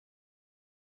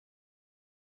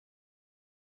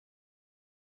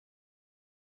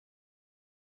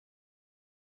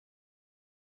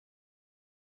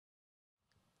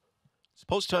It's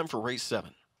post time for race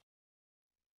 7.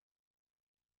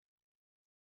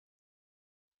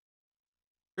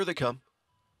 Here they come.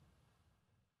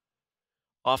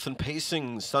 Often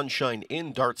pacing, Sunshine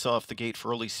In darts off the gate for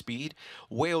early speed.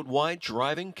 Way out wide,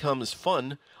 driving comes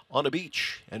Fun on a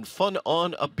Beach, and Fun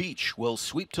on a Beach will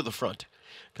sweep to the front.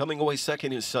 Coming away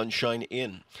second is Sunshine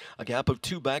In. A gap of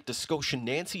 2 back to Scotian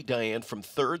Nancy Diane from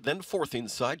third, then fourth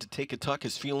inside to Take a Tuck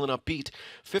is feeling upbeat.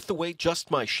 Fifth away, Just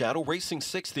My Shadow. Racing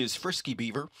sixth is Frisky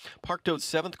Beaver. Parked out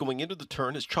seventh going into the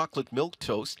turn is Chocolate Milk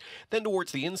Toast. Then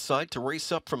towards the inside to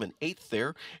race up from an eighth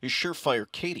there is Surefire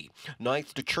Katie.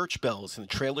 Ninth to Church Bells, and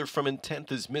the trailer from in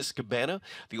 10th is Miss Cabana.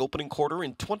 The opening quarter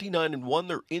in 29-1.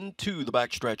 They're into the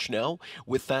backstretch now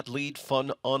with that lead,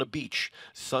 Fun on a Beach.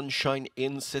 Sunshine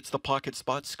In sits the pocket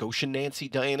spot. Scotian Nancy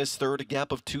Diane is third, a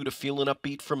gap of 2 to Feelin'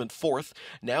 Upbeat from in fourth.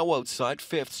 Now outside,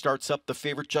 fifth starts up the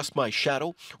favorite Just My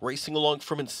Shadow. Racing along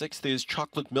from in sixth is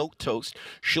Chocolate Milk Toast.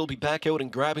 She'll be back out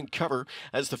and grabbing cover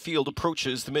as the field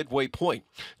approaches the midway point.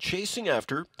 Chasing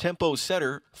after, tempo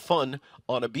setter, Fun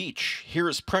on a Beach. Here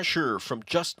is pressure from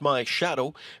Just My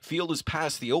Shadow. Field is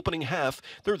past the opening half.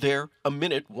 They're there a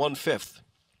minute 1/5.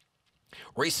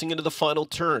 Racing into the final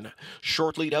turn.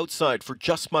 Short lead outside for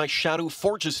Just My Shadow,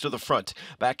 forges to the front.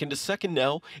 Back into second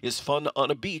now is Fun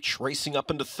on a Beach. Racing up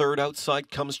into third, outside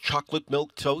comes Chocolate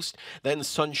Milk Toast. Then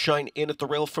Sunshine In at the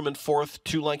rail from in fourth.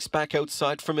 2 lengths back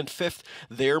outside from in fifth.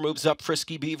 There moves up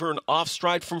Frisky Beaver, and off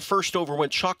stride from first over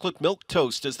went Chocolate Milk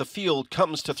Toast as the field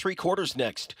comes to 3/4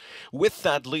 next. With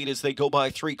that lead as they go by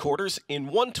 3/4 in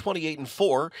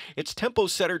 1:28-4, it's tempo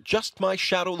setter Just My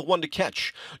Shadow, the one to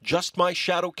catch. Just My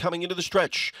Shadow coming into the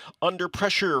stretch. Under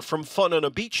pressure from Fun on a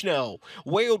Beach now.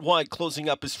 Way out wide closing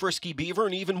up is Frisky Beaver,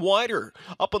 and even wider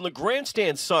up on the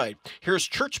grandstand side. Here's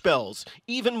Church Bells.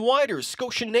 Even wider,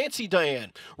 Scotian Nancy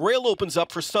Diane. Rail opens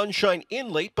up for Sunshine In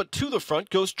late, but to the front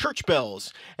goes Church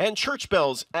Bells. And Church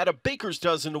Bells at a baker's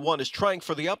dozen to 1 is trying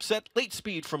for the upset. Late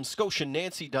speed from Scotian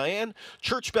Nancy Diane.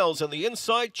 Church Bells on the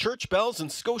inside. Church Bells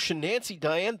and Scotian Nancy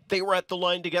Diane, they were at the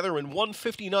line together in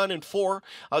 1:59-4.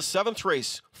 A 7th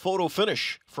race photo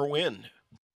finish for win.